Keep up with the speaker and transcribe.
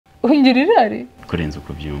Ungirira kurenza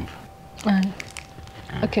uko byumva.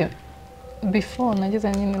 Okay, before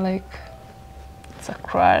nagize nyine like it's a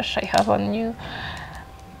crush I have on you,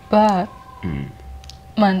 but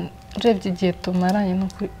man urebye igihe tumaranye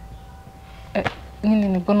n'ukuri nyine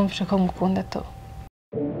nibwo numvise ko ngukunda to.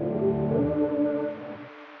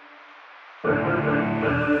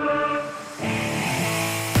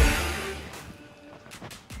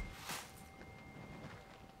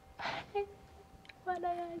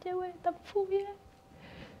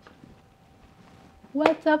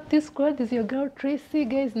 What's up, this girl? This is your girl Tracy,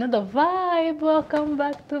 guys. Another vibe. Welcome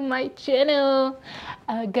back to my channel.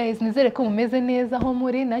 Guys, nizere ko mumeze neza aho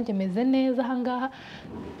muri, nanjye meze neza ahangaha.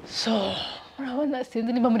 So, urabona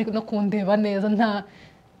sinzi niba muri no kundeba neza nta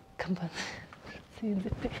kamba sinzi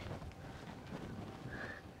pe.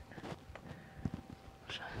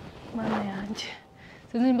 Mana yanjye.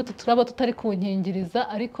 Sinzi niba turaba tutari kunkingiriza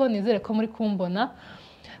ariko nizere ko muri kumbona.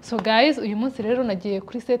 So guys, uyu munsi rero nagiye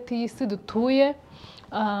kuri set y'isi dutuye.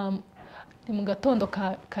 Ni mu gatondo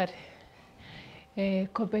kare.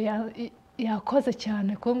 Kobe yakoze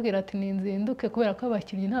cyane kumbwira ati ninzinduke kubera ko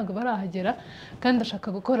abakinnyi ntago barahagera kandi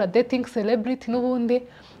ndashaka gukora dating celebrity n'ubundi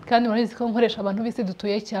kandi murabizi ko nkoresha abantu bisi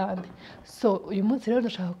dutuye cyane. So uyu munsi rero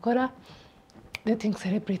ndashaka gukora dating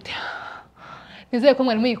celebrity. Nizeye ko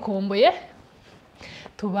mwari muyikomboye.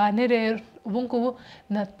 Tubane rero ubu ngubu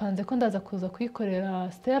napanze ko ndaza kuza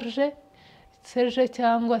kuyikorera Serge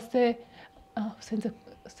cyangwa se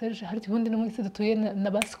Serge hari ubundi no mwisi dutuye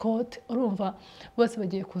na Bascott urumva bose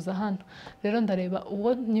bagiye kuza hano. Rero ndareba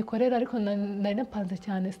uwo nyikorera ariko nari napanze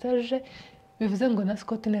cyane Serge bivuze ngo na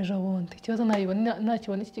Scott nejo bundi. Ikibazo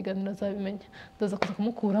nakibona iki kiganiro azabimenya. Ndaza kuza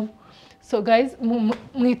kumukuramo. So guys,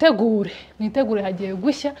 mwitegure hagiye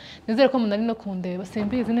gushya. Nizere ko munari no kundeba.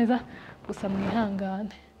 Simbizi neza gusa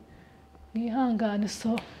mwihangane.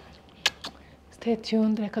 So stay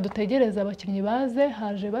tuned. Reka dutegereze abakinnyi baze,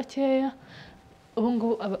 haje bakeya. Ubu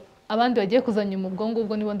ngubu abandi bagiye kuzanya mu bwongo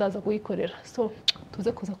ubwo nibo ndaza kuyikorera. So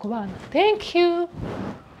tuze kuza kubana. Thank you.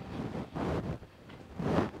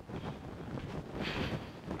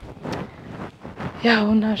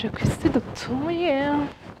 Yaho naje ku isi dutuye.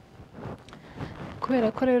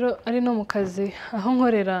 Kubera ko rero ari no mu kazi aho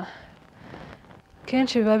nkorera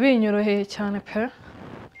kenshi biba binyoroheye cyane pe.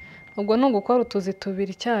 Ubwo no gukora utuzi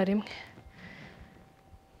tubiri cyarimwe.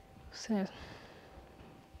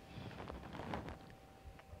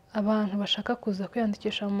 Abantu bashaka kuza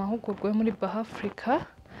kwiyandikisha mu mahugurwa yo muri Africa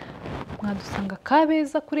mwadusanga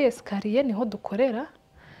Kabeza kuri escalier niho dukorera.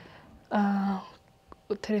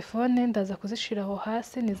 Telefone ndaza kuzishira aho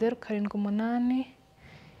hasi ni 078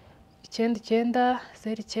 99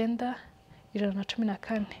 09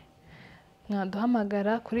 114.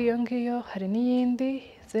 Mwaduhamagara kuri iyo ngiyo. Hari n'iyindi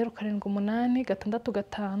 078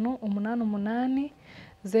 655 88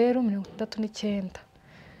 039.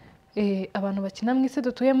 Abantu bakina mwisi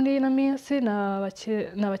dutuye muri ino minsi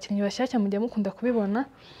n'abakinnyi bashyashya mujya mukunda kubibona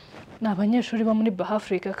n'abanyeshuri bo muri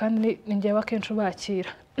Africa kandi ninjye bakenshi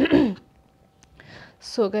bakira.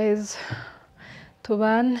 So guys,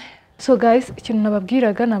 tubane. So guys, ikintu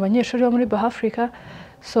nababwiraga n'abanyeshuri bo muri Africa.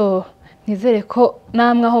 So nizere ko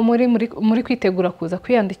namwe aho muri kwitegura kuza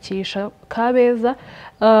kwiyandikisha Kabeza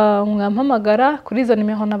mwampamagara kuri izo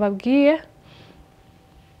nimero nababwiye.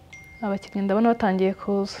 Abakinnyi ndabona batangiye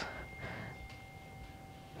kuza.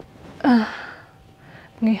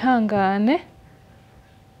 Mwihangane.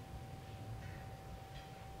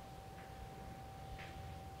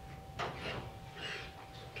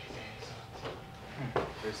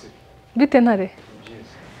 Bite ntare?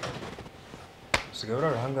 Usigaye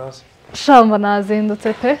urahanga se? Shamba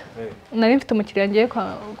nazindutse pe. Nari mfite umukiriya ngiye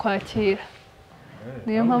kwakira.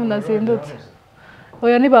 Niyo mpamvu nazindutse.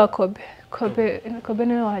 Oya ni ba Kobe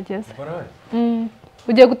niwe wahageze.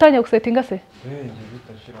 Ugiye gutangira gusetinga se? Ngiye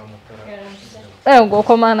gutashira amatara. Ngo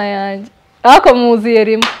ko mana yanjye. Ako muziye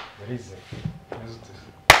rimwe.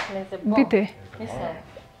 Bite?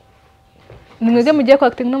 Ni mwege mugiye kwa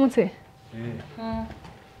acting no munsi?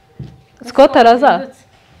 Scott araza?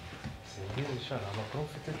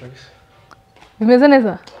 Bimeze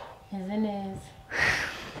neza? Meze neza.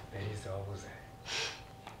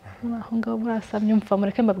 Aho ngaho mwasamye mva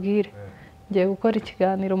mureke mbabwire. Ngiye gukora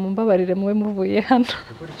ikiganiro mumbabarire muwe muvuye hano.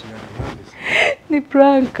 Ni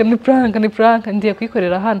prank ndiye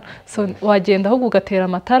kwikorera hano. So wagenda ahubwo ugatera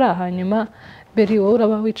amatara hanyuma beri wowe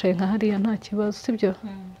uraba wicaye nka hariya nta kibazo sibyo?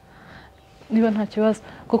 Niba nta kibazo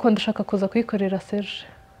kuko ndashaka kuza kwikorera Serge.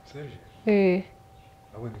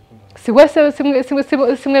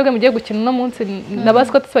 Simwebwe mugiye gukina no munsi na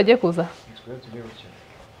Bascott bagiye kuza.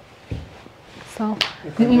 sawa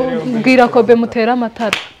mbwira Kobe mutera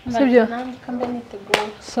amatara sibyo nanjye kambe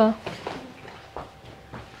niteguye sawa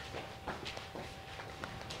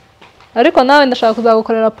ariko nawe ndashaka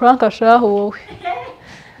kuzagukorera prank ashaho wowe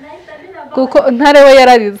kuko ntare we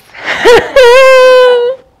yararize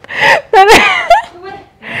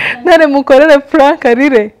ntare mukorere prank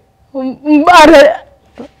arire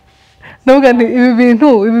nubwo ibi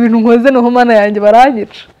bintu nkoze no mana yanjye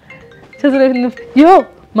barangica yo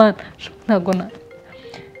man ntago na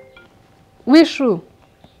wishu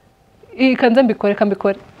ikanze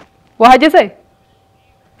mbikore wahageze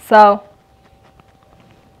sawa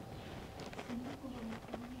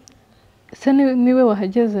se niwe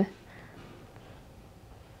wahageze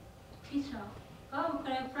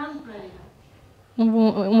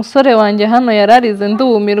umusore wanjye hano yararize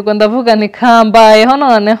ndumirwa ndavuga ni kambayeho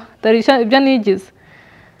noneho dore ibyo nigize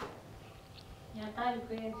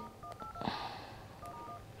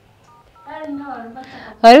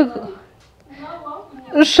ariko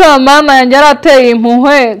mama yanjye yarateye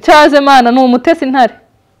impuhwe cyaze mana ni umutesi ntare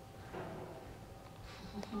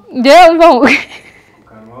ngewe mva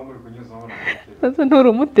nturi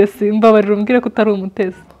umutesi mbabarira umbwire ko utari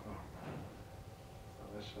umutesi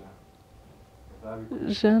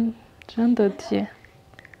Jean Dodier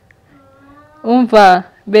umva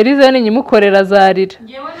Berize ni nyimukorera azarira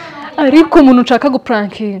ariko umuntu ushaka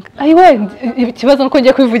guprankinga ayiwe ikibazo nuko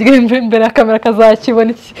ngiye kwivugira imbere ya kamera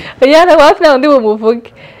kazakibona iki yana wafi ntabwo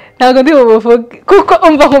ndi bumuvuge kuko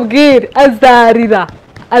umva nkubwire azarira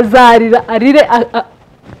arire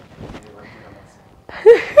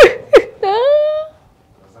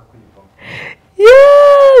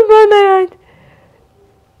mana yanjye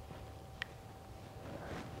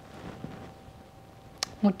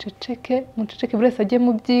muceceke buri wese ajye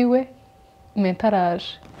mu byiwe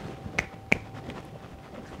mentaraje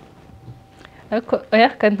ariko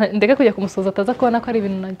ndeke kujya kumusoza ataza kubona ko ari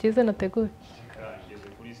ibintu nagize nateguye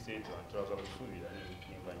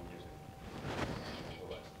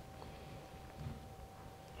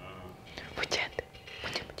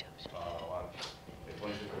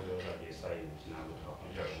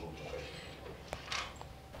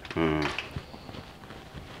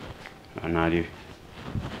Nari.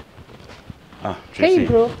 Hey Tracy.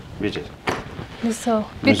 bro. Bitches. So,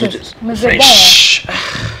 bitches.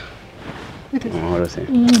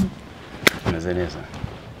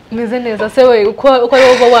 Meze neza se we uko ari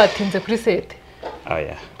wowe watinze kuri sete.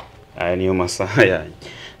 Aya niyo masaha yanjye.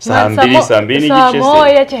 Saa mbiri n'igice.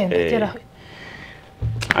 Moya cyenda.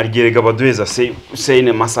 Argerega baduheza se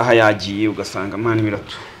ne masaha yagiye ugasanga mani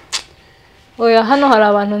biratu. Oya hano hari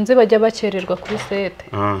abantu nzi bajya bakererwa kuri sete.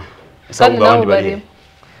 Kandi nawe bari.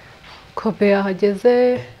 Kobe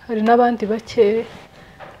yahageze hari n'abandi bake.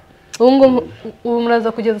 Ubu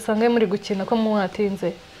muraza kugeza usanga muri gukina ko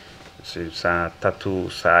mwatinze. Saa 3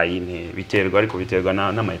 saa 4 biterwa ariko biterwa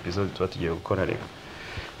n'ama episode tuba tugiye gukora rero.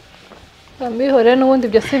 Ambihore n'ubundi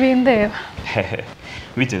byo se bindeba.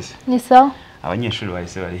 Biteze. Ni sawa. Abanyeshuri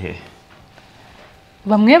bahise bari he?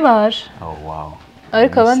 Bamwe baje. Oh wow.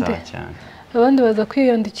 Ariko abandi baza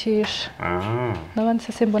kwiyandikisha. N'abandi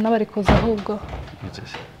se mbona bari kuza ahubwo.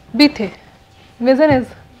 Bite. Meze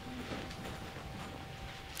neza.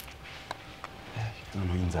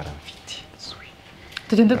 None inzara mfite.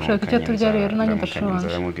 Tugende gushaka icyo turya rero nanjye ndashonje.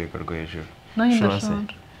 Inzara mu rwego rwo hejuru. Nanjye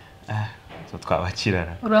ndashonje. So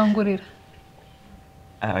twabakirara. Urangurira.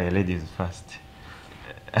 Ladies first.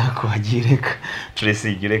 Akwagereka.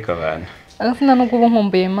 Tracy gireka abantu. Agafina nubwo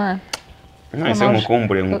nkumbuye Imana. Nahise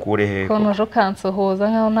mukumbure nkukure he. Konojo kansohoza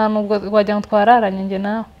nkaho nta nubwo wajya ntwararanye nge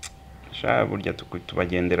nawe. Sha burya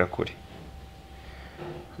tubagendera kure.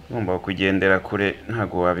 Ngomba kugendera kure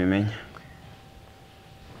ntago wabimenya.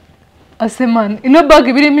 Asemani ino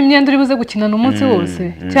bag birimo imyenda uri buze gukinana umunsi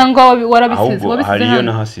wose cyangwa warabisize wabisize hariyo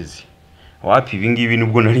nahasize. Wapi ibingibi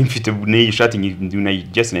nubwo nari mfite n'iyi shati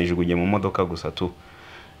just nayijugunye mu modoka gusa tu.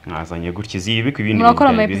 Mwazanye gutya zibi ku ibindi. Murakora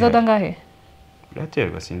ama episode angahe?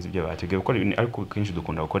 Biraterwa sinzi ibyo bateguye gukora ariko kenshi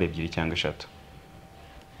dukunda gukora 2 cyangwa 3.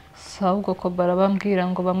 Sabwo ko barabambwira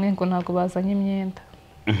ngo bamwe ngo ntago bazanye imyenda.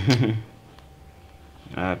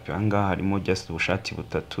 Anga harimo just ubushati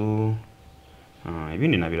 3.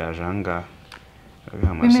 Ibindi nabiraje anga.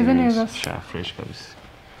 Bimeze neza. Fresh kabisa.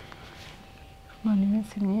 Mani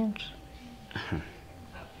iminsi myinshi.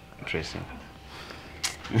 Tracy.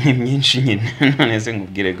 Myinshi nyine none se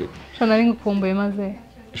nkubwire gute. Nari ngukumbuye maze.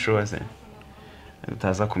 Sure se.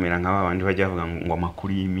 Utaza kumera nk'aba bandi bajya bavuga ngo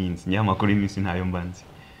amakuru y'iminsi. Ngiye amakuru y'iminsi ntayo mbanzi.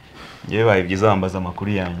 Ngiye baye byiza bambaza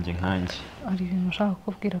amakuru yanjye nkanjye. Ari ibintu ushaka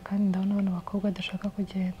kubwira kandi ndabona abana bakobwa badashaka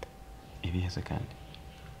kugenda. Ibiheze kandi.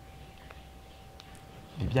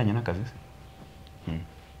 Ibijyanye n'akazi se?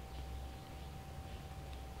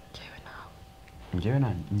 njyewe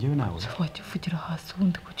nawe wajya uvugira hasi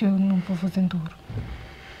ubundi kuki numva uvuze induru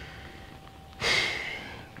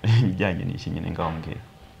ibijyanye n'iki nyine ngaho mbwira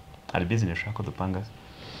hari business ushaka ko dupanga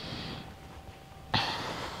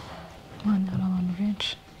Mana hari abantu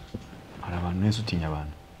benshi hari abantu neza utinya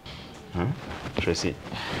abantu Tracy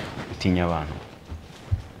utinya abantu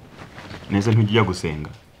neza ntujya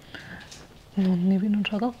gusenga ni ibintu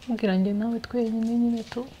nshaka kubwira njye nawe twenyine nyine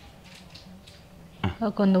tu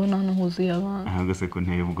akanda ubona hano huzuye abantu ahagaze ko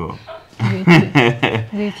nteye ubwoba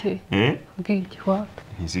bw'iki wapi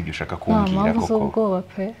ntizibyo ushaka kumbwira koko ubwoba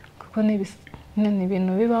pe kuko ni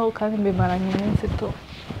ibintu bibaho kandi mbimaranye iminsi tu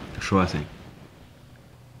ushobora se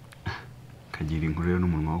kagira inkuru rero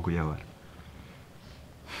n'umunwa wo kuyabara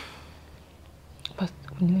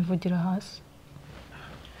nyine vugira hasi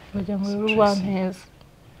bajya mu rugo rw'ampeza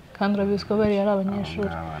kandi urabizi ko bari ari abanyeshuri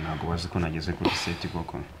ntabwo bazi ko nageze kuri seti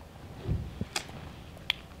koko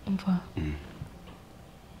umva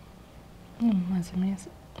maze meza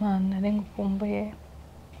Mana nari ngukumbuye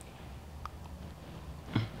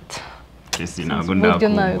Tracy ntabwo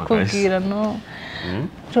ndakumva nabikubwira no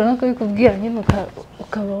ushobora no kubikubwira nyine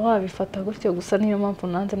ukaba wabifata gutyo gusa niyo mpamvu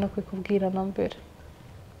nanze no kubikubwira na mbere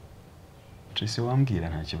Tracy wambwira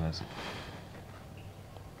nta kibazo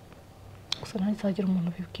gusa ntazagira umuntu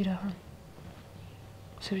ubibwira hano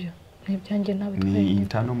sibyo ni ibyanjye nawe ni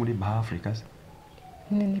intano muri Baha Africa se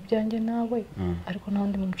ni ibyanjye nawe ariko nta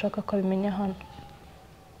wundi muntu ushaka ko abimenya hano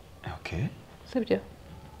okay sibyo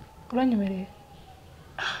uranyemereye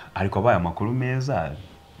ariko abaye amakuru meza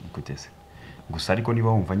gutese gusa ariko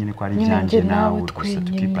niba wumva nyine ko ari ibyanjye nawe gusa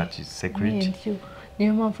to keep it secret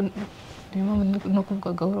niyo mpamvu no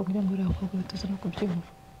kuvuga gahoro kugira ngo urakubwira tuze no kubyumva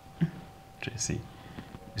Tracy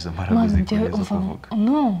izo mbaraga zikomeza kuvuga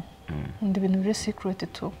no ndi ibintu biri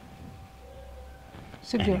secret tu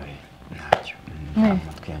sibyo ntacyo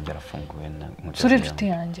amatwi yanjye arafunguwe suri inshuti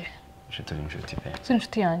yanjye turi inshuti pe suri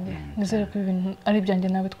inshuti yanjye nizere ko ibintu ari ibyanjye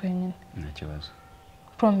nawe twenyine nta kibazo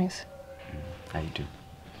promise I do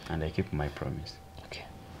and I keep my promise okay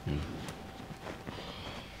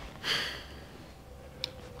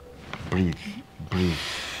breathe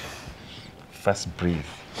first breathe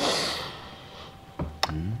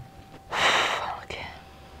okay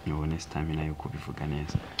nibone stamina yo kubivuga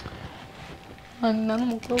neza Anna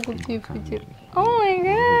n'umukobwa ubyivugira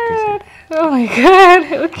oh my god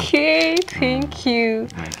okay thank you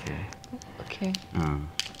okay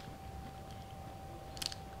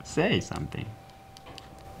say something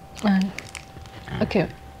okay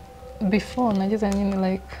before nageze nyine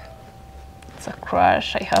like it's a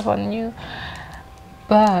crush I have on you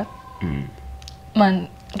but man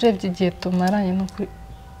urebye igihe tumaranye n'ukuri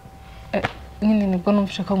nyine nibwo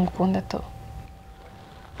numvishe ko ngukunda to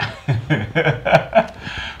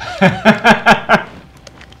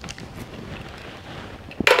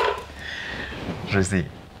Tracy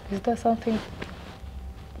is that something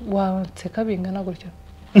wow nseka bingana gutyo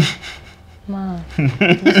man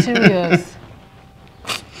be serious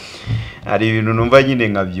hari ibintu numva nyine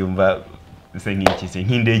nkabyumva se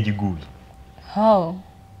nk'indege iguye how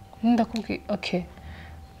ndakubwiye okay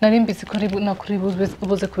nari mbizi ko nakuri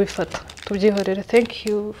buze kubifata tubyihorere thank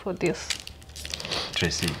you for this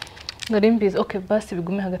Tracy nari mbizi okay basi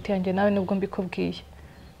bigume hagati yanjye nawe nibwo mbikubwiye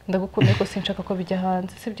ndagukunda ko sinshaka ko bijya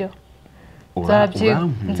hanze sibyo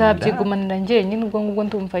nzabyigumanira njyenyine ubwo ngubwo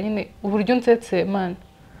ndumva nyine uburyo nsetse man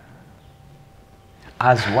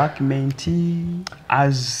as workmate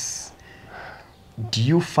as do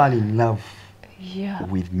you fall in love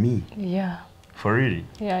with me for really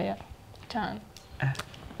yeah cyane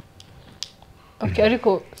okay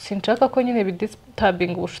ariko sinshaka ko nyine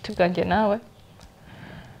bidisturbing ubucuti bwanjye nawe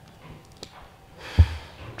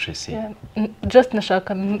Tracy just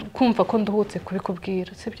nashaka kumva ko nduhutse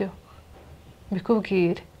kubikubwira sibyo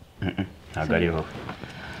bikubwire ntago ari wowe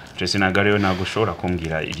Tracy ntago ari wowe ntago ushobora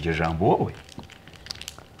kumbwira iryo jambo wowe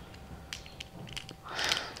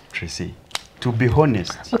Tracy to be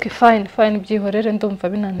honest okay fine byihorere ndumva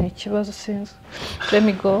binanteye ikibazo sinzi let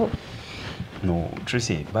me go no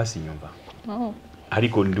Tracy basi nyumva oh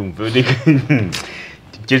ariko ndumva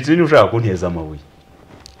keretse ni ushaka kunteza amabuye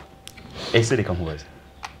ese reka nkubaze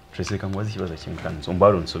Tracy reka nkubaze ikibazo kimwe kandi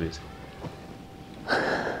umbaro nsubize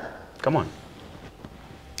come on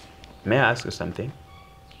may I ask you something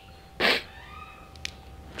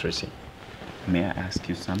Tracy may I ask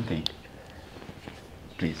you something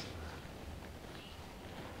please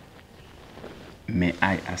may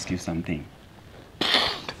I ask you something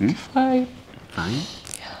fine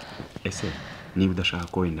ese niba udashaka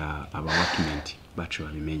ko wenda aba workmate bacu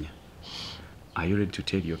babimenya are you ready to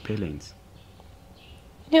tell your parents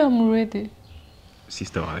yeah I'm ready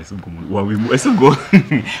sister wawe ese ubwo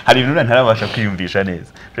hari ibintu ntarabasha kwiyumvisha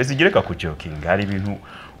neza Tracy gireka ku joking hari ibintu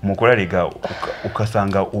umukora rega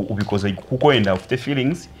ukasanga ubikoze kuko wenda ufite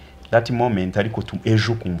feelings that moment ariko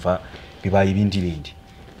ejo kumva bibaye ibindi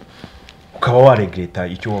ukaba waregreta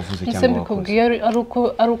icyo wavuze cyangwa wakoze mbikubwiye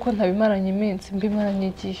ari uko ntabimaranye iminsi mbimaranye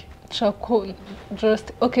igihe nshako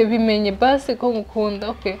just okay bimenye basi ko ngukunda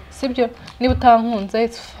okay sibyo niba utankunze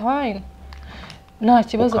it's fine nta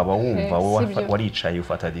kibazo ukaba wumva waricaye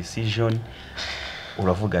ufata decision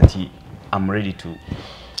uravuga ati I'm ready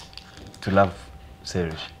to love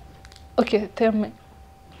Serge. Okay, tell me.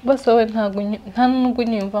 Basi wowe nta nubwo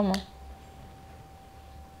nyumvamo.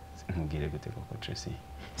 Nkubwire gute koko Tracy.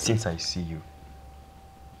 Since I see you,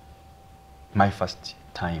 my first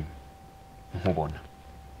time nkubona.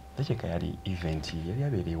 Ndakeka yari event yari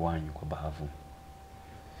yabereye iwanyu kwa Bahavu.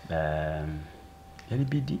 Yari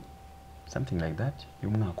BD, something like that.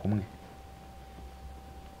 Y'umwaka umwe.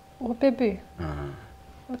 Oh baby.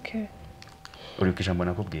 Okay. Uri kujambo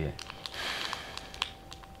nakubwiye.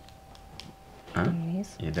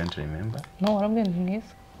 Nice. You don't remember? No, warambwiye ni nice.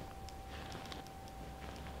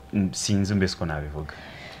 Sinzi mbese ko nabivuga.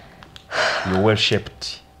 You're well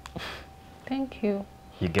shaped. Thank you.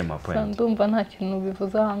 You get my point. Ndumva nta kintu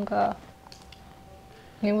bivuze ahangaha.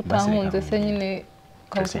 Niba utankunze se nyine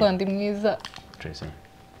ukavuga ndi mwiza. Tracy.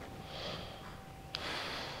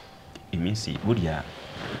 Iminsi burya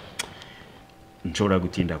nshobora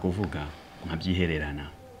gutinda kuvuga nkabyihererana.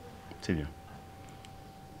 Sibyo?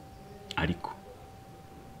 Ariko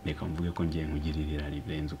reka mvuge ko ngiye nkugirira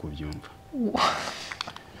ribenze uko byumva.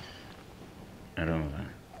 Arumva.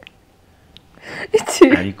 Iki?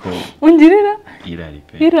 Ariko ungirira? Irari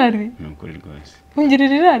pe. Irari? Nukuri rwose.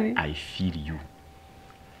 Ungirira irari? I feel you.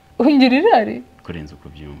 Ungirira irari? Kurenza uko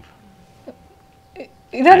byumva.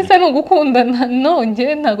 Irari se n'ugukunda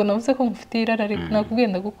nonge ntago navuze ko mufite irari ariko nakubwiye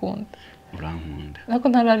ndagukunda. Urankunda. Nako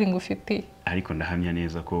ntarari ngufite. Ariko ndahamya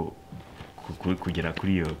neza ko kugera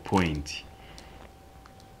kuri iyo point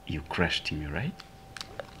you crushed me, right?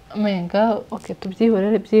 Menga, okay,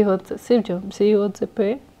 tubyihorere byihotse, sibyo? Byihotse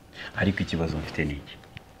pe. Ariko ikibazo mfite niki?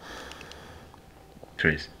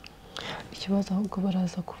 Tracy. Ikibazo ahubwo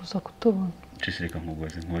baraza kuza kutubona. Tracy reka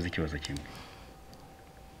nkubaze ikibazo kimwe.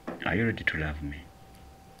 Are you ready to love me?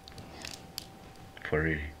 For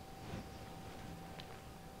real?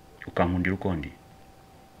 Ukankundira uko ndi?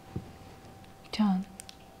 Cyane.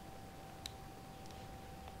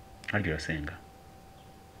 Aryo senga.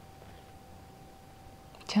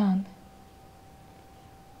 Cyane.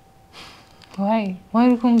 Why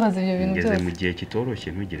uri kumbaza ibyo bintu byose? Ngeze mu gihe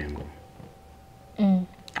kitoroshye ntugire ngo.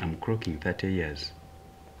 I'm clocking 30 years.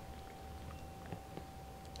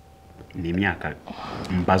 Ni imyaka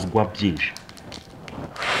mbazwa byinshi.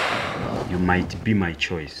 You might be my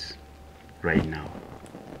choice right now.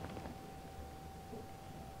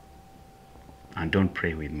 And don't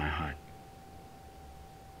play with my heart.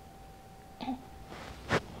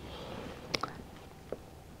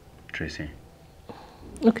 Tracy.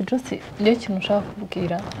 Okay, just njye kintu ushaka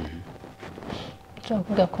kubwira. Ushaka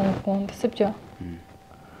kuvuga ko ngukunda, sibyo?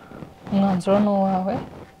 Umwanzuro ni uwawe.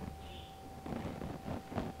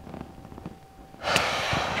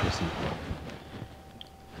 Tracy.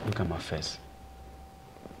 Look at my face.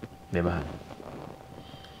 Never.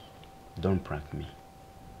 Don't prank me.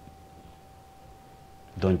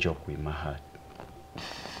 Don't joke with my heart.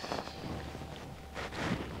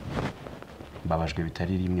 Babajwe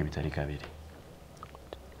bitari rimwe bitari kabiri.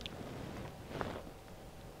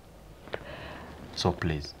 So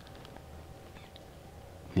please.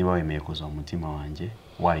 Niba wemeye kuza mu mutima wanjye,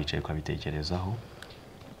 waricaye ukabitekerezaho,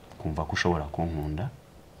 kumva ko ushobora kunkunda.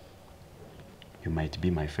 You might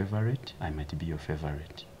be my favorite, I might be your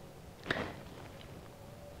favorite.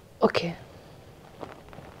 Okay.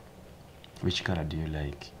 Which color do you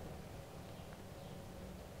like?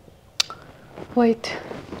 White.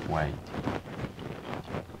 White.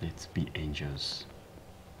 Let's be angels.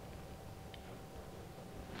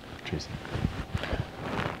 Tracy.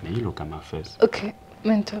 May you look at my face? Okay,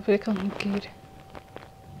 mento reka nkubwire.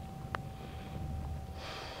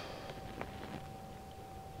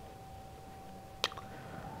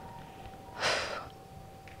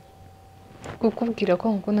 Kukubwira ko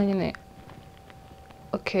ngukunda nyine.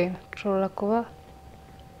 Okay, nshobora kuba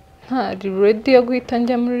ntari ready yo guhita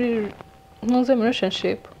njya muri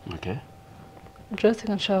relationship. Okay. Just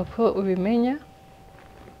nshaka ko ubimenya.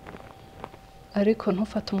 Ariko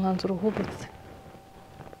ntufate umwanzuro uhubutse.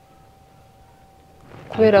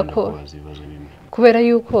 Kubera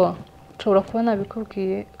yuko nshobora kuba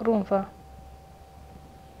nabikubwiye urumva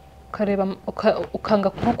ukareba ukanga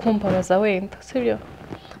nko kumbabaza wenda, sibyo?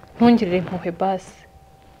 ntungirire impuhwe basi.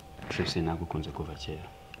 Tracy nagukunze kuva kera.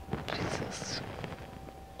 Jesus.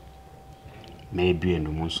 Maybe and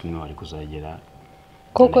umunsi umwe wari kuzagera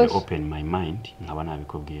Koko open my mind nkaba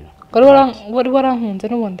nabikubwira. wari warankunze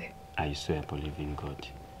n'ubundi. I swear I believe in God.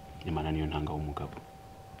 Imana niyo ntanga w'umugabo.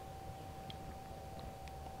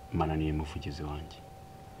 Imana niyo muvugizi wanjye.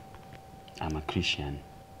 I'm a Christian.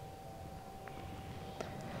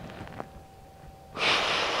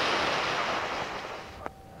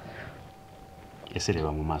 Ese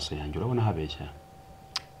reba mu maso yanjye urabona habeshya?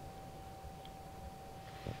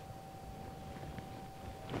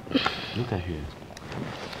 Look at here.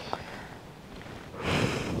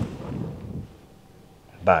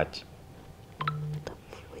 But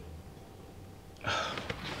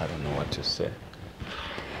I don't know what to say.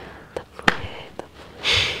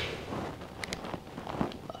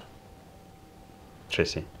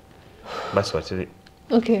 Tracy, basi watiri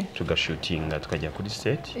Okay. tugashutinga tukajya kuri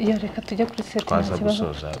set. Ya reka tujya kuri set Twaza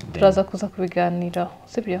gusoza. turaza kuza kubiganiraho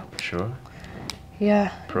sibyo? Sure.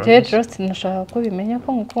 Yeah, Promise. just nashaka ko bimenya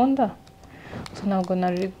ko ngukunda. So ntabwo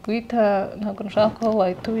nari guhita ntabwo nashaka ko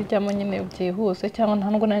wahita ubijyamo nyine byihuse cyangwa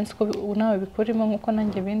ntabwo nari nzi ko nawe bikurimo nkuko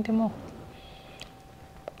nanjye bindimo.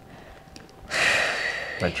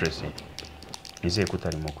 But Tracy, nizeye ko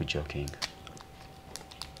utarimo kujokinga.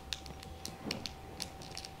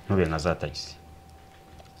 Ntube nka za taxi.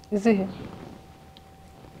 Izihe?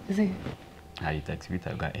 Hari taxi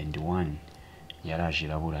bitaga N1 yaraje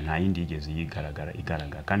irabura nta yindi yigeze igaragara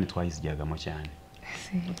kandi twayizijyagamo cyane.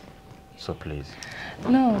 So please.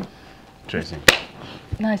 No. Tracy.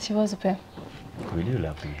 Nta kibazo pe. Will you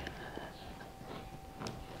love me?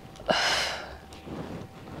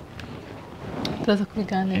 Turaza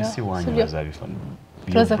kubiganira. Ese wanyu bazabifana.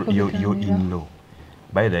 You're in law.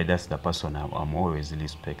 By the way, that's the person I'm always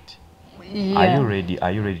respect. Yeah. Are you ready?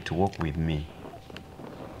 Are you ready to work with me?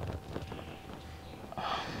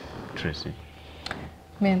 Tracy.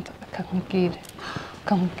 Mento, kamubwire.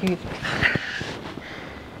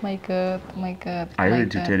 My God. Are you ready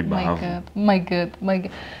to tell Bahavu? My God.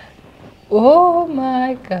 Oh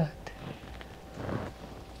my God.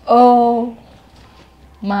 Oh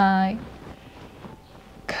my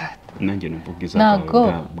God. Nanjye numvugiza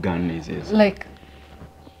Ntago. bwanezeza. Like,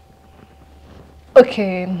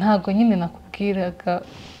 okay, ntago nyine nakubwiraga.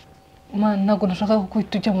 Man, ntago nashaka ko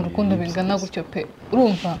uhita ujya mu rukundo bingana gutyo pe.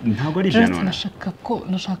 Urumva? Ntago ari ijana.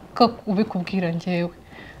 Nashaka kubikubwira njyewe.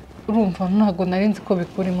 Urumva ntago nari nzi ko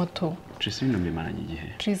bikurimo tu. Tracy bimaranye igihe.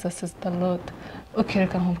 Jesus is the Lord. Okay,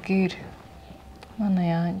 reka nkubwire. Mana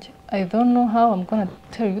yanjye. I don't know how I'm gonna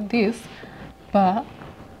tell you this, but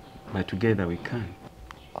together we can.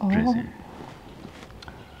 oh, Tracy.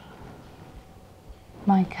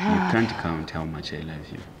 my You God. can't count how much I love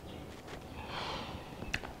you.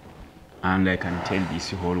 And I can tell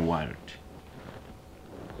this whole world.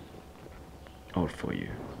 All for you.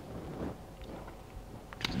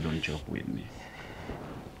 Just don't joke with me.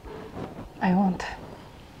 I won't.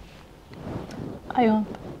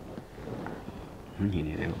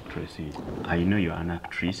 Tracy, I know you're an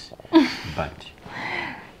actress, but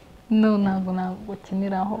No, ntabwo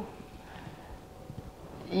gukiniraho.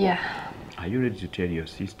 Yeah. are you ready to tell your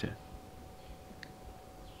sister?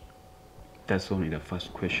 That's only the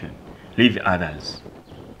first question. Leave others.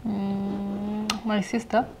 My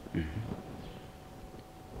sister?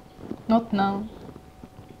 Not now.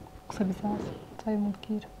 Gusa bizaza.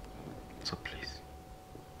 Nzabimubwira. So please,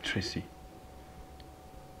 Tracy,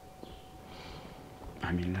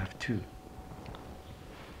 I'm in love too.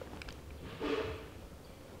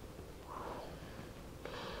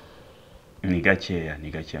 Ni gakeya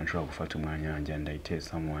nshobora gufata umwanya wanjye and I tell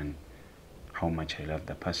someone how much I love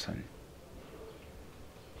the person.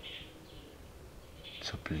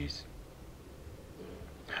 So please,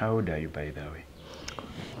 how old are you by the way?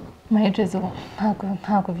 My age is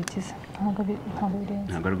ntabwo bigize. Ntabwo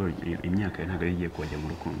birenze. Ntabwo imyaka ntabwo igiye kujya mu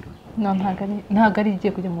rukundo. No, ntabwo ari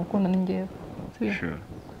igiye kujya mu rukundo n'ingewe. Sure.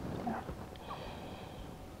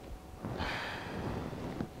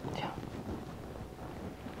 Yeah.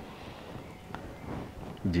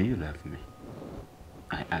 Do you love me?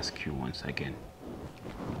 I ask you once again.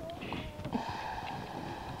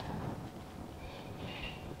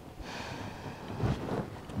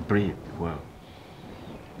 Breathe well.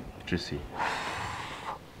 Tracy.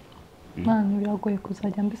 Man, biragoye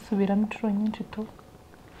kuzajya mbisubiramo inshuro nyinshi tu.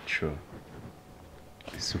 Sure.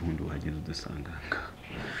 Ese ubundi wageze udusanga.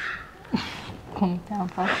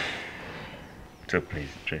 Kumbyamva. So please,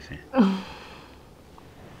 Tracy.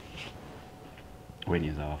 When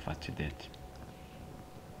is our first date?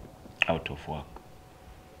 Out of work.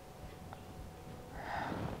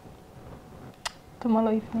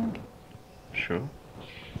 tomorrow evening. Sure.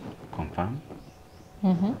 Confirm.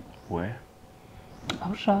 Where?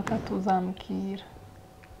 Aho ushaka tuzambwira.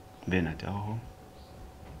 Then at home.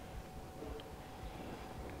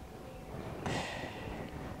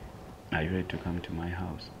 Are you ready to come to my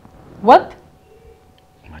house? What?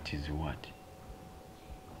 What is what?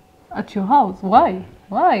 At your house? Why?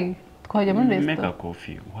 Why? Twajya muri Make a restaurant.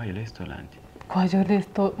 coffee. Why restaurant? Twajya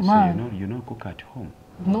restaurant. So Man. you know cook at home.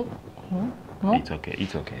 No. No. It's okay.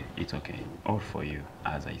 It's okay. It's okay. All for you,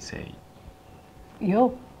 as I say.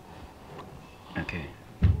 Yo. Okay.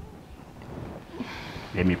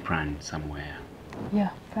 Let me plan somewhere. Yeah,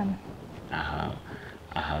 fine. I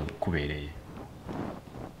have kubereye.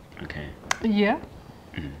 Okay. Yeah.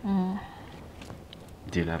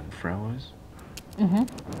 Do you love flowers?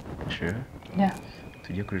 Sure. Yeah.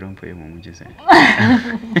 Tujye kuri rompoye mu mujyi se.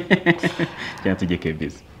 Cyangwa tujye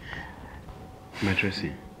kebisi.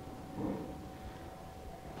 Tracy.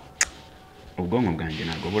 Ubwonko bwanjye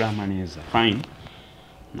ntabwo burama neza. Fine.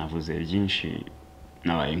 Navuze byinshi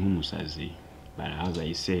nabaye nk'umusazi. But as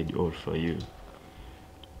I said, all for you.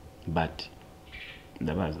 But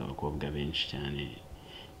ndabaza abakobwa benshi cyane.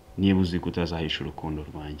 Niba uzi ko utazahisha urukundo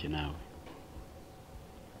rwanjye nawe.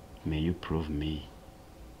 May you prove me.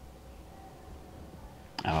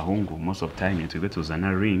 Abahungu most of time twebwe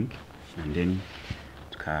tuzana ring and then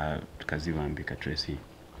tukazibambika Tracy.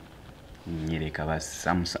 Nyereka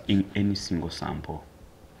basi in any single sample.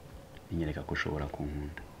 Nyereka ko ushobora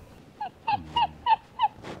kunkunda.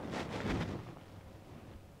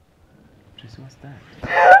 Tracy, what's that?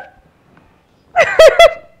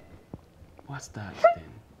 What's that then?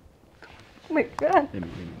 Oh my God. Let me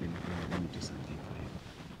do something for you.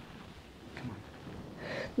 Come on.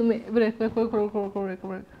 No me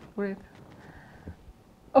break.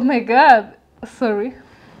 Oh my God. Sorry.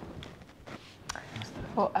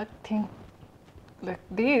 For acting like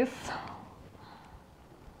this.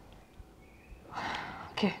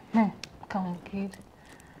 Okay, no, come kid.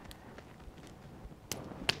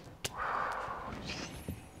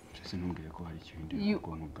 Tracy, ntumbwire ko hari ikintu You-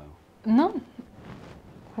 ubwonko bwawe. No.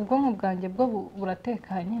 Ubwonko bwanjye bwo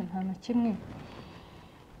buratekanye nta na kimwe.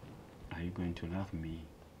 Are you going to love me?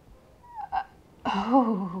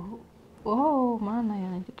 Oh, mana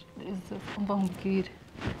yanjye. Umva nkubwire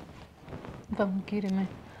me.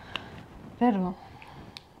 Rero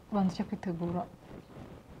banza cyo kwitegura.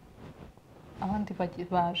 Abandi baje.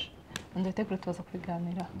 Banza witegure tubaza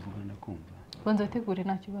kubiganira. Mvuga ndakumva. Banza witegure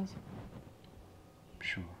nta kibazo.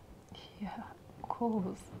 Sure. Yeah, of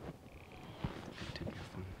course. Take your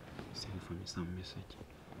phone. Send for me some message.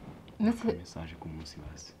 Message ku munsi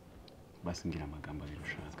basi. Basi ngira amagambo abiri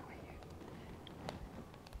ushaka.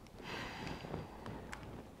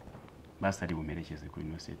 Basi ari bumerekeze kuri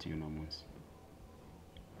no set y'uno munsi.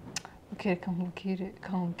 Okay, kamubwire.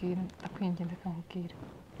 Akwinginze kamubwire.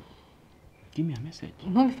 Give me a message.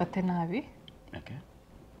 Ntubifate nabi. Okay?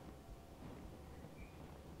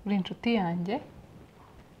 Uri inshuti yanjye.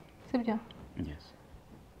 Sibyo? Yes.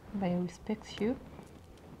 But I respect you.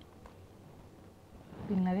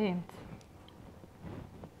 Binarenze.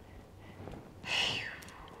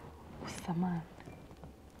 Gusa man.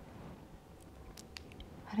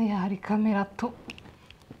 Hariya hari kamera tu.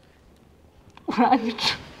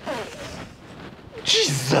 Uranyica.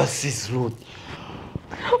 Jesus is Lord.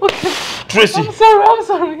 Okay. Tracy. I'm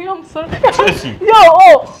sorry. Tracy.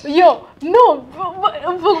 Yo. No.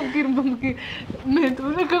 Mbabwira.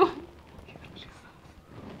 Mento, reka.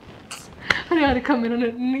 Hari kamera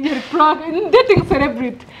yari prank. Dating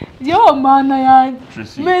celebrity. Yo, mana yanjye.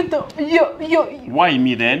 Tracy. Mento, yo. Why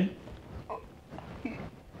me then?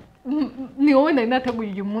 Ni wowe nari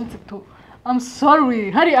nateguye uyu munsi tu. I'm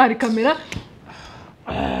sorry. Hari kamera.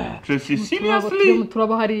 Tracy, seriously?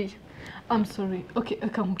 Turaba hariya. I'm sorry. Okay,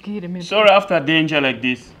 kamubwire Mento. Sorry after danger like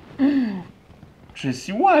this.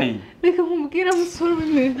 Tracy, why? Reka nkubwire I'm sorry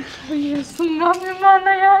Mento. Yesu mwami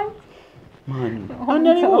mana yanjye. Man, and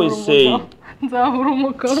I always say, Nzabura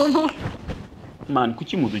umukaro no. man,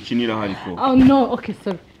 kuki mudukinira hariko? Oh no, okay,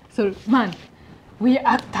 sorry. Man, we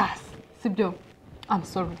actors. Sibyo. I'm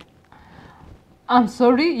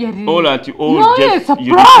sorry, yari. All at all, No, just it's a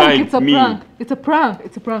you prank. decide me. It's a prank.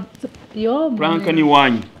 Yo, man. Prank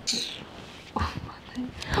anyone.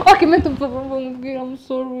 Okay, Mento, I'm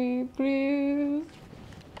sorry, please.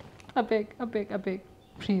 I beg.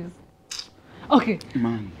 Please. Okay.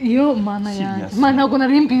 Man. Yo, mana yanjye. Seriously. Man, ntabwo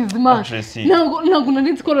nari mbizi, man. Tracy. Ntabwo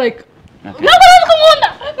nari nzi ko like. Okay. Ntabwo nari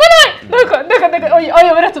kumunda. Deka.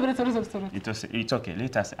 Oya, beretse. It's okay.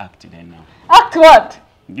 Let us act then now. Act what?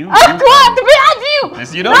 Behind you!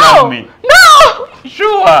 Tracy, you don't love me. No!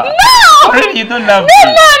 Sure. No! Already you don't love No, me.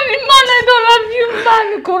 man, I don't love you man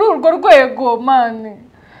kuri urwo rwego man.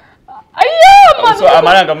 Ayo man. So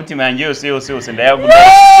amarangamutima yanjye yose ndayagunda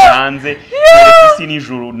hanze isi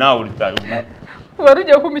n'ijuru nawe uritaruka.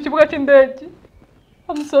 Warugiye ku kibuga cy'indege.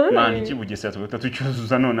 I'm sorry. Man ikibugese tugata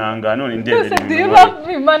tucyuzuza none anga none ndebe. Do you love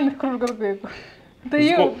me man kuri urwo rwego? Do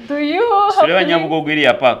you Sura Nyabugogo iri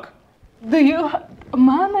ya park. Do you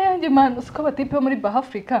mana yanjye man usko batipe muri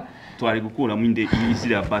Bahafrika twari gukuramo inde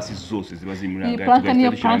isi ya basi zose ziba ziri muri anga tugahita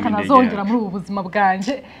niyo prank nazongera muri ubu buzima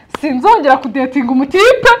bwanje sinzongera kudatinga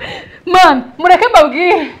umutipe man mureke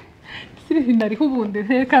mbabwire siri nariho ubundi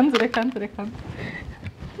reka nzure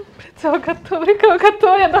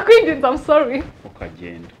gatoya ndakwinginze I'm sorry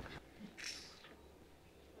ukagenda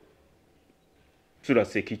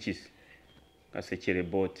turaseka ikisi gasekere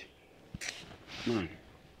bote man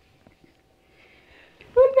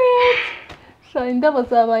indabo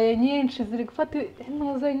zabaye nyinshi ziri gufata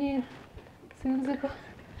intuza nyinshi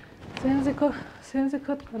sinzi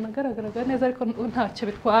ko twanagaragaraga neza ariko ntacyo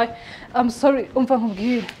bitwaye I'm sorry umva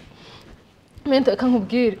nkubwire mente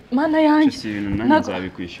nkubwire mana yanjye si ibintu nanjye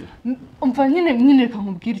nzabikwishyura umva nyine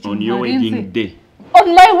nkubwire ikintu on your wedding day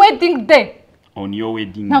on your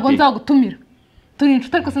wedding day ntabwo nzagutumira turi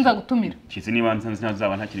inshuti ariko sinzagutumira kizi niba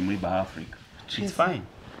nzaba ntakiri muri Bahafrika it's fine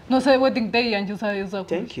no say wedding day yanjye uzaza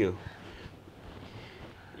thank you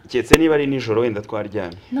Ketse niba ari nijoro wenda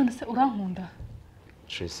twaryamye. None se urankunda?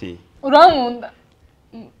 Tracy. Urankunda?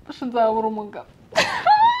 Nzabura umugabo.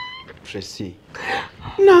 Tracy.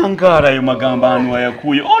 Nangara ayo magambo hano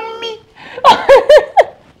wayakuye on me.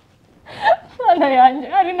 Mana yanjye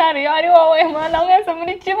ari wowe mana mwese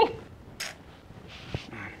muri kimwe.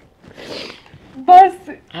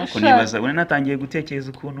 Basi. Ako nibaza ubona natangiye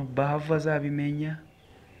gutekereza ukuntu Bahava zabimenya.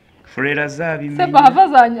 Frera zabimenya. Se Bahava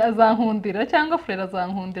azankundira cyangwa Frera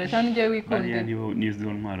azankundira cyangwa ngiye wikundira.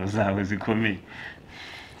 Nizo ntwaro zawe zikomeye.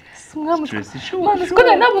 Mwana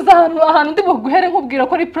sikone nabuze ahantu ndi buguhere nkubwira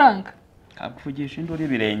ko ari prank. Kakuvugisha induri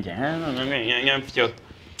birenge. Nyamfyo.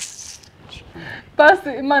 Basi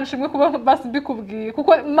Imana shimwe kuba basi bikubwiye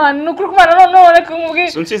kuko Imana nukuri kumana none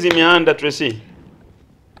kumubwiye. Sunsize imihanda Tracy.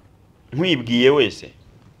 Nkwibwiye wese.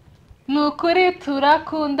 Nukuri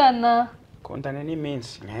turakundana. Kundana ni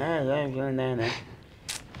minsi.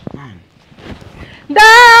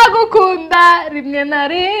 Ndagukunda rimwe na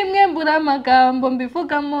rimwe mbura amagambo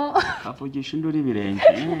mbivugamo. Kavugisha induri birenge.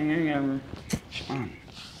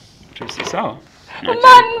 Tracy sawa.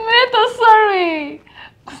 Man, I'm sorry.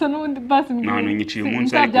 Gusa nubundi basi none nyiciye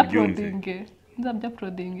umunsi ari kubyumve. Nzabya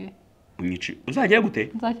uploading. Unyici. Uzajya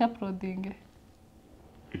gute? Nzajya uploading.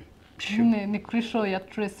 Ni kuri show ya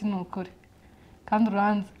Tracy nukuri. Kandi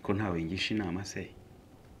uranze. Ko ntawe ngisha inama se.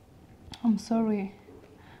 I'm sorry.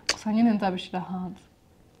 Gusa nyine nzabishira hanze.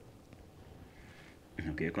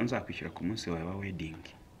 Nubwiye ko nzakwishyura ku munsi wawe wa wedding.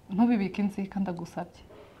 Ntubibike inzika ndagusabye.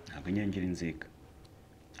 Ntabwo nyangira inzika.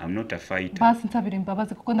 I'm not a fighter. Basi nsabira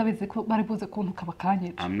imbabazi kuko ndabizi ko bari buze kuntu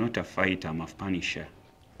kabakanye. I'm not a fighter, I'm a punisher.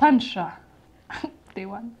 Punisher. Day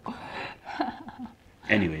one.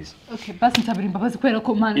 Anyways. Okay, basi nsabira imbabazi kwera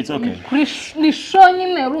ko man. It's okay. Kuri ni show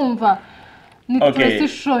nyine urumva. Ni Tracy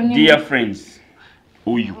show nyine. Dear friends.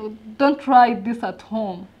 Uyu. Don't try this at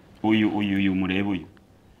home. Uyu murebe uyu.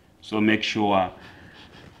 So make sure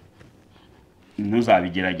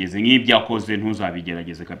ntuzabigerageze nk'ibyo akoze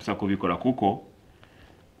ntuzabigerageze kabisa kubikora kuko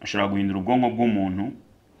ashobora guhindura ubwonko bw'umuntu.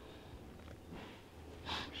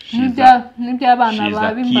 Nibya abana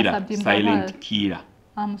babimbasabye imbabazi. Silent killer.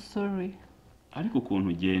 I'm sorry. Ariko ukuntu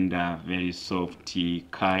ugenda very soft,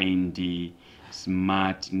 kind,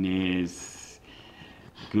 smartness,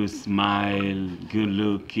 good smile, good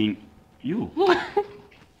looking. You.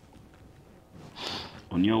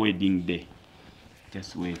 On your wedding day.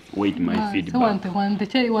 Just wait my feedback.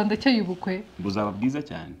 Wandekeye ubukwe. Buzaba bwiza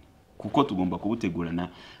cyane. Kuko tugomba kubutegurana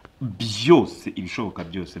byose ibishoboka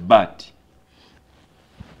byose but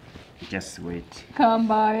just wait.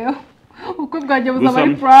 Kambayo. Uko bwaje buzaba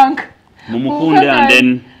ari prank. Mumukunde and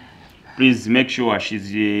then please make sure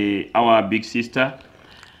she's our big sister.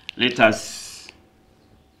 Let us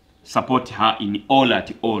support her in all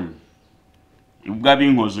at all. Ubwabi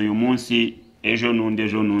inkozo uyu munsi ejo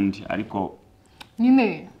nundi ariko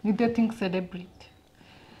nyine ni dating celebrity.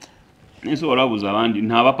 Niso warabuza abandi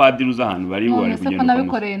nta bapadiri uza ahantu bari bari kugenda. Nese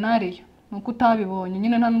nabikoreye nariyo nuko utabibonye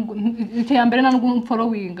nyine icyo ya mbere ntabwo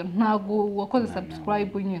following ntabwo wakoze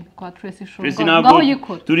subscribe nyine kwa Tracy show ngaho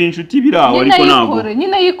yikore turi inshuti biraho ariko ntabwo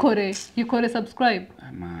nyine yikore subscribe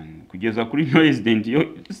man kugeza kuri no resident yo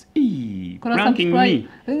pranking me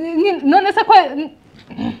none se kwa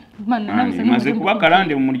man nabise maze kuba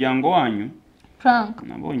karande mu muryango wanyu prank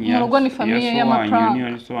nabonye murugo ni famille y'ama prank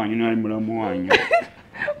niyo so wanyu ni ari muramu wanyu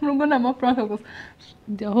Murugo na amafaranga gusa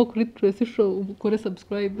aho kuri Tracy show ukore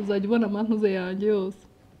subscribe uzajya ubona amantuze yanjye yose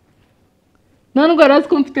nta nubwo yari azi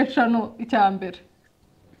ko mfite channel icyambere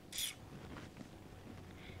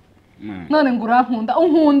none ngo urankunda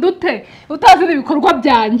unkunda ute utazi n'ibikorwa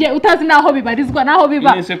byanjye utazi naho bibarizwa naho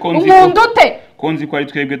biba unkunda ute konzi ko ari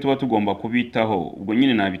twebwe tuba tugomba kubitaho ubwo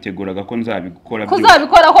nyine nabiteguraga ko nzabikora byose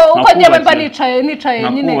kuzabikora ko uko njyewe mba nicaye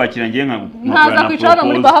nyine nakubakira ngiye nkaza kwicara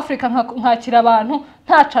muri Africa nkakira abantu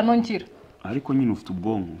nta cano ngira ariko nyine ufite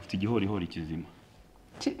ubwonko ufite igihorihori kizima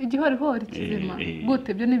igihorihori kizima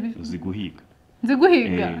gute byo nibi uzi guhiga nzi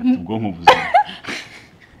guhiga ubwonko buzima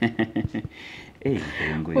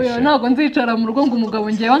oya ntabwo nzicara mu rugo ngo umugabo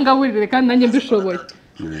ngewe ngaburire kandi nanjye mbishoboye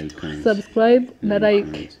subscribe na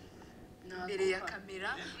like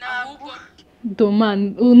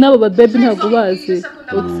Doman nabo ba baby ntago bazi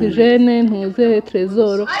oxygene ntuze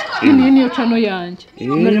trésor iyi niyo channel yanjye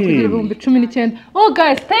nari kugira 19. Oh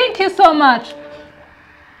guys, thank you so much.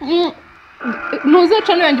 Ntuze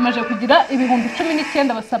channel yanjye maje kugira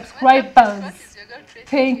 19 ba subscribers.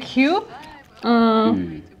 Thank you.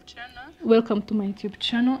 Welcome to my YouTube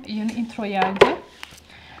channel. Iyi ni intro yanjye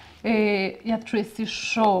ya Tracy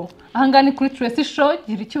show. Ahangani kuri Tracy show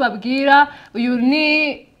gira icyo babwira. Uyu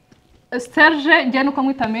ni Serge njye nuko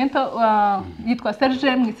mwitamento yitwa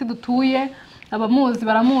Serge mwisi dutuye abamuzi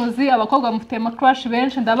baramuzi abakobwa mufite ama crush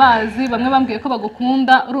benshi ndabazi bamwe bambwiye ko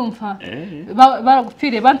bagukunda urumva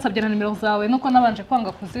baragupfiriye bansabye na nimero zawe nuko nabanje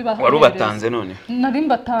kwanga kuziba warubatanze none nari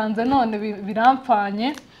mbatanze none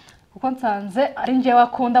biramfanye kuko nsanze ari njye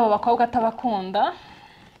wakunda abo bakobwa atabakunda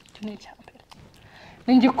ni cyambere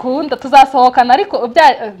ningikunda tuzasohokana ariko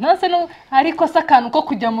nase ariko sakana ko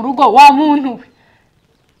kujya mu rugo wa muntu we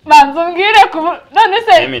banzo mbwire ku none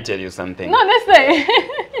se let me tell you something none se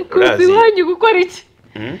kuziwanyu gukora iki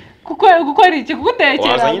gukora iki kugutekera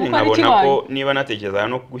gukora iki nkabona ko niba natekereza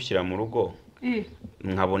no kugushyira mu rugo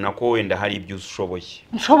nkabona ko wenda hari ibyo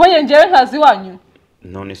ushoboye ngewe ntazi wanyu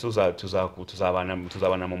none se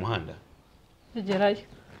tuzabana mu muhanda egerayo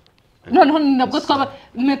noneho nabwo twaba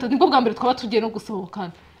nibwo bwa mbere twaba tugiye no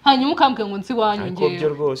gusohokana hanyuma ukambwiye ngo nzi wanyu ngewe byo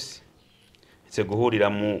rwose se guhurira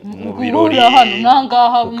mu birori hano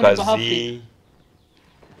nangaha muri hafi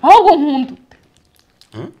ahubwo nkunda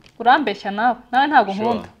urambeshya nawe ntago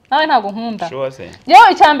nkunda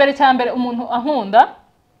yewe icyambere umuntu ankunda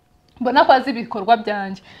mbona ko azi ibikorwa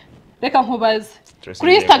byanjye reka nkubaze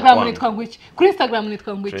kuri Instagram nitwa ngwiki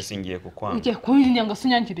Tracy ngiye kukwanga ngiye kunyanga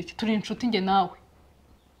sunyangire iki turi inshuti nge nawe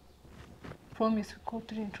promise ko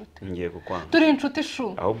turi inshuti ngiye kukwanga turi inshuti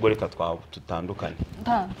shu ahubwo reka tutandukane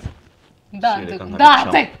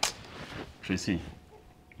Danze Tracy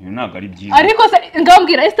uyu ntago ari byiza ariko se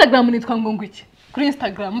ngambwira Instagram nitwa ngwiki kuri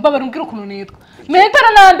Instagram mbabara umbwira ukuntu nitwa metero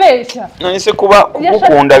nambeshya none se kuba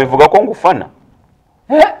kugukunda bivuga ko ngufana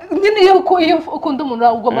nyine iyo ukunda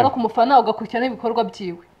umuntu ugomba no kumufana ugakurikirana ibikorwa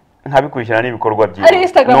byiwe nkabikurikirana n'ibikorwa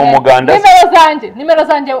byiwe no umuganda nimero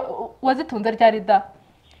zanjye wazitunze ryari da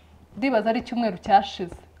ndibaza ari icyumweru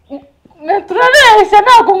cyashize turabeshya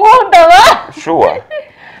ntago nkunda ba sure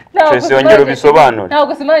Tracy ongera ubisobanure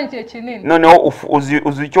ntago simanye igihe kinini noneho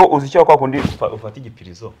uzi icyo kwa kundi ufata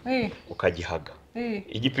igipirizo ukagihaga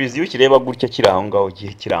igipirizo iyo kireba gutya kiri aho ngaho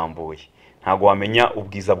gihe kirambuye ntago wamenya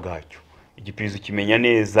ubwiza bwacyo igipirizo kimenya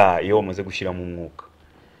neza iyo wamaze gushyira mu mwuka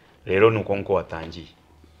rero nuko nko watangiye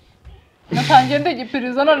natangiye ndi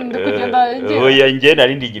igipirizo none ndi kugenda ngira oya nge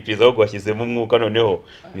nari ndi igipirizo aho gwashyize mu mwuka noneho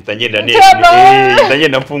bitagenda neza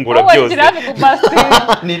ndagenda mfungura byose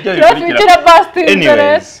nibyo bikurikira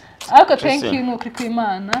anyways ariko thank you nuko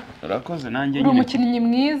kwimana urakoze nanjye nyine umukinnyi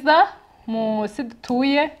mwiza mu si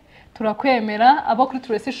dutuye turakwemera abo kuri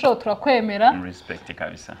Tracy show turakwemera respect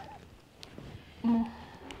kabisa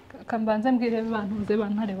kambanze mbwire abantu nze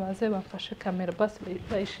bantare baze bafashe kamera basi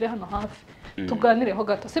bayishire hano hafi tuganireho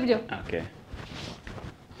gato sibyo okay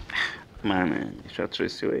man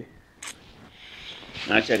Tracy we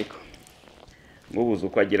nacha ariko ngubuze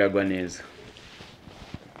uko agiragwa neza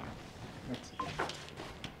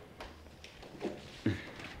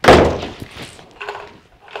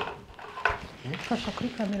fasha kuri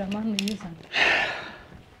kamera manu yizana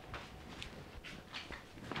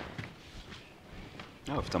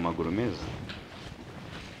ufite amaguru meza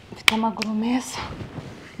mfite amaguru meza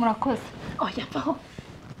murakoze oya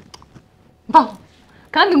vaho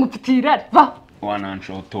kandi ngufitiye irari vaho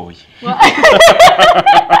wananshotoye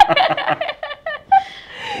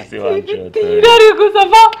irari gusa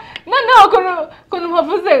vaho noneho ukuntu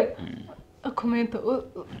mpavuze komenta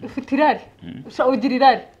ufite irari ugira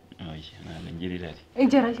irari oya ngira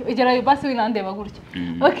irari igerayo basi winandeba gutya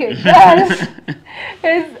okay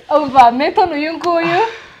guys over meto n'uyu nguyu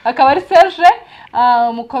akaba ari Serge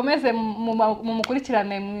mukomeze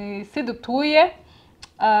mumukurikirane mu isi dutuye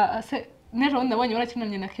n'ejo ndabonye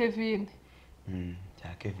barakinanye na Kevin cya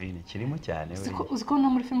Kevin kirimo cyane uzi ko no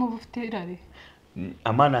muri film ufite irari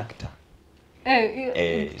amana actor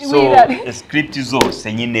so script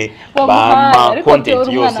zose nyine bampa content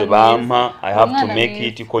yose bampa I have to make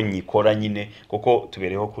it ko nyikora nyine kuko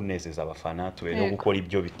tubereho kunezeza abafana tubereho gukora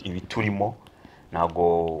ibyo ibiturimo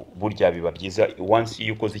nago burya biba byiza once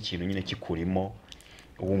iyo ukoze ikintu nyine kikurimo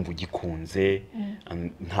wumva ugikunze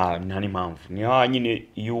nta n'impamvu niho nyine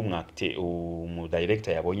iyo umwakte umu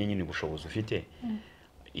director yabonye nyine ubushobozi ufite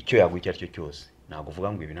icyo yagwikira cyo cyose nago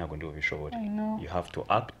uvuga ngo ibi ntago ndi bubishobore you have to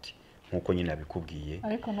act nkuko nyine abikubwiye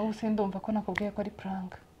ariko no usindumva ko nakubwiye ko ari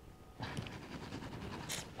prank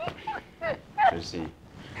Tracy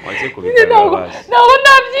waje kubikora basi naho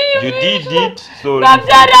nabyiye you did it so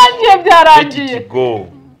byarangiye go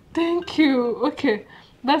thank you okay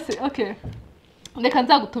that's okay reka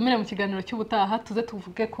nzagutumire mu kiganiro cy'ubutaha tuze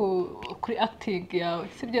tuvuge kuri acting yawe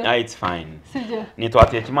sibyo it's fine sibyo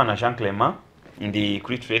nitwatiye Kimana Jean Clement ndi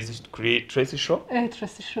kuri Tracy show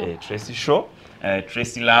Tracy show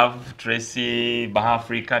Tracy love Tracy Baha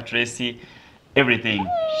Africa Tracy everything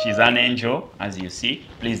she's an angel as you see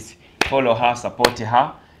please follow her support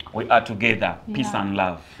her we are together peace and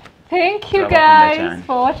love thank you guys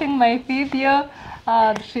for watching my video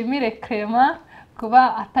dushimire Clement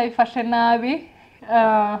kuba atayifashe nabi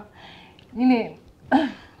nyine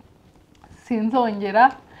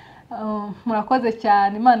sinzongera murakoze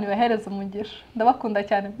cyane Imana ibahereze umugisha ndabakunda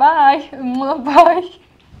cyane bye